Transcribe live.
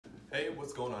Hey,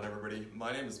 what's going on everybody?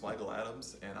 My name is Michael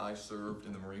Adams and I served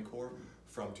in the Marine Corps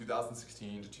from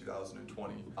 2016 to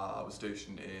 2020. I was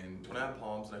stationed in Twin Island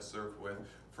Palms and I served with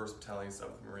 1st Battalion,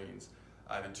 7th Marines.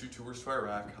 I did 2 tours to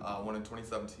Iraq, one in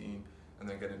 2017 and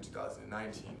then again in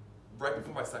 2019. Right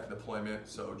before my second deployment,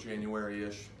 so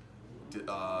January-ish,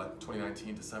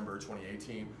 2019, December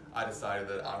 2018, I decided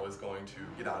that I was going to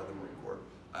get out of the Marine Corps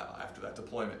after that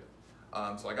deployment.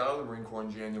 So I got out of the Marine Corps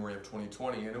in January of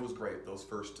 2020, and it was great those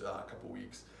first couple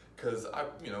weeks because I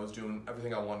was doing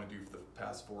everything I wanted to do for the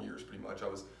past 4 years pretty much. I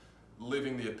was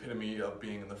living the epitome of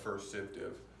being in the 1st Civ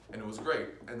Div, and it was great.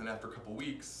 And then after a couple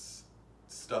weeks,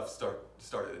 stuff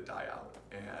started to die out,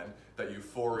 and that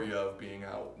euphoria of being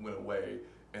out went away,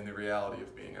 and the reality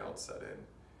of being out set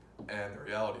in. And the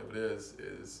reality of it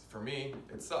is for me,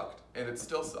 it sucked, and it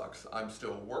still sucks. I'm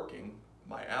still working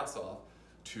my ass off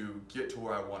to get to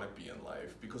where I want to be in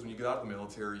life, because when you get out of the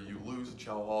military, you lose the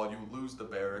chow hall, you lose the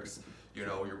barracks.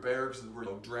 Your barracks is where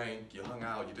you drank, you hung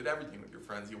out, you did everything with your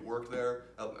friends, you worked there.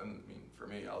 I mean, for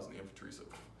me, I was in the infantry, so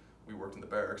we worked in the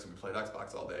barracks and we played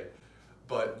Xbox all day.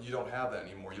 But you don't have that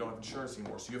anymore. You don't have insurance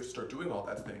anymore, so you have to start doing all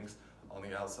that things on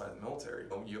the outside of the military.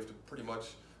 You have to pretty much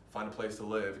find a place to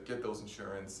live, get those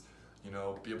insurance, be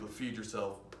able to feed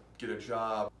yourself, get a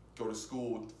job, go to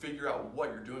school, figure out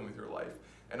what you're doing with your life.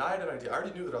 And I had an idea. I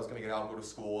already knew that I was going to get out and go to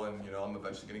school, and I'm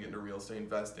eventually going to get into real estate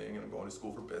investing, and I'm going to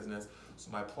school for business. So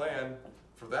my plan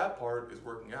for that part is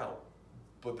working out.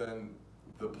 But then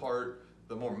the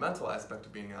more mental aspect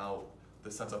of being out,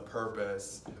 the sense of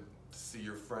purpose, to see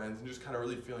your friends, and just kind of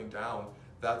really feeling down,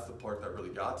 that's the part that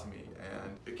really got to me.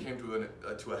 And it came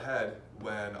to a head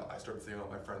when I started seeing all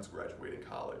my friends graduating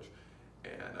college.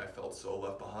 And I felt so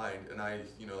left behind. And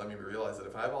that made me realize that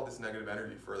if I have all this negative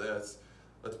energy for this,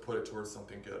 let's put it towards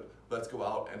something good. Let's go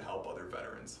out and help other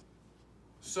veterans.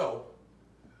 So,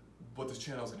 what this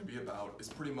channel is going to be about is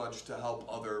pretty much to help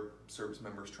other service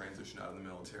members transition out of the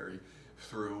military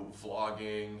through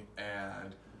vlogging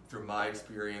and through my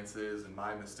experiences and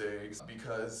my mistakes.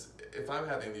 Because if I'm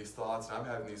having these thoughts and I'm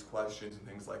having these questions and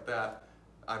things like that,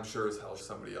 I'm sure as hell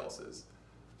somebody else is.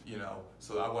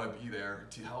 So I want to be there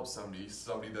to help somebody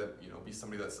that, be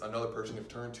somebody that's another person to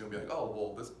turn to and be like, oh,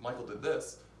 well, this Michael did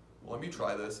this. Well, let me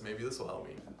try this, maybe this will help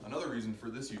me. Another reason for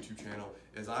this YouTube channel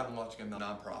is I'm launching a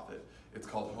nonprofit. It's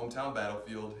called Hometown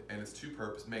Battlefield, and its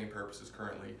main purposes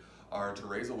currently are to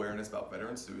raise awareness about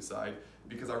veteran suicide,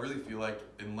 because I really feel like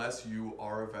unless you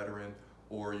are a veteran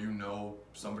or you know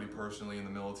somebody personally in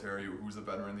the military who's a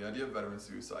veteran, the idea of veteran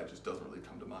suicide just doesn't really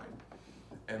come to mind.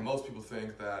 And most people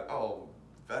think that, oh,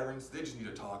 veterans, they just need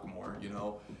to talk more,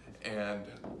 and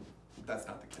that's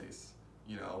not the case,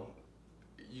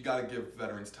 You gotta give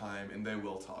veterans time, and they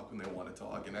will talk when they want to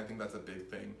talk, and I think that's a big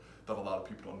thing that a lot of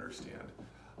people don't understand.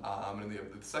 And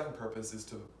the second purpose is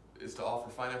to offer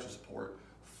financial support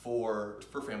for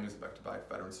families affected by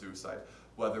veteran suicide,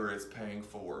 whether it's paying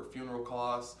for funeral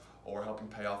costs or helping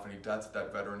pay off any debts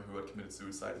that veteran who had committed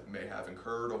suicide may have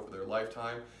incurred over their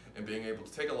lifetime, and being able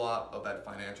to take a lot of that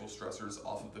financial stressors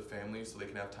off of the family so they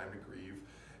can have time to grieve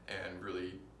and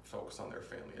really focus on their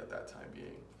family at that time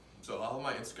being. So I'll have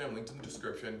my Instagram linked in the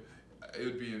description. It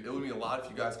would mean a lot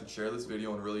if you guys could share this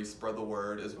video and really spread the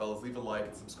word, as well as leave a like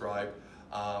and subscribe.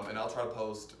 And I'll try to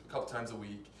post a couple times a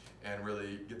week and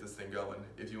really get this thing going.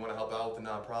 If you want to help out with the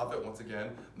nonprofit, once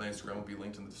again, my Instagram will be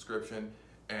linked in the description,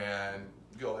 and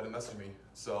go ahead and message me.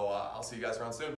 So I'll see you guys around soon.